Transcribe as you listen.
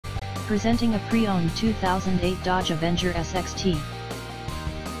Presenting a pre-owned 2008 Dodge Avenger SXT.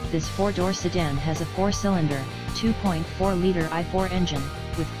 This four-door sedan has a four-cylinder, 2.4-liter i4 engine,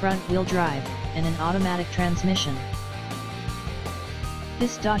 with front-wheel drive, and an automatic transmission.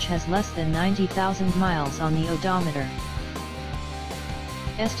 This Dodge has less than 90,000 miles on the odometer.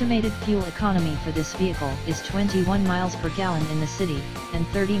 Estimated fuel economy for this vehicle is 21 miles per gallon in the city, and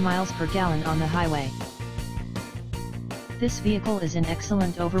 30 miles per gallon on the highway. This vehicle is in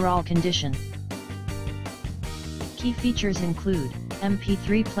excellent overall condition. Key features include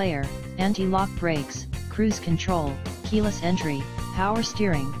MP3 player, anti-lock brakes, cruise control, keyless entry, power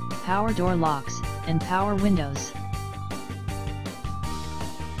steering, power door locks, and power windows.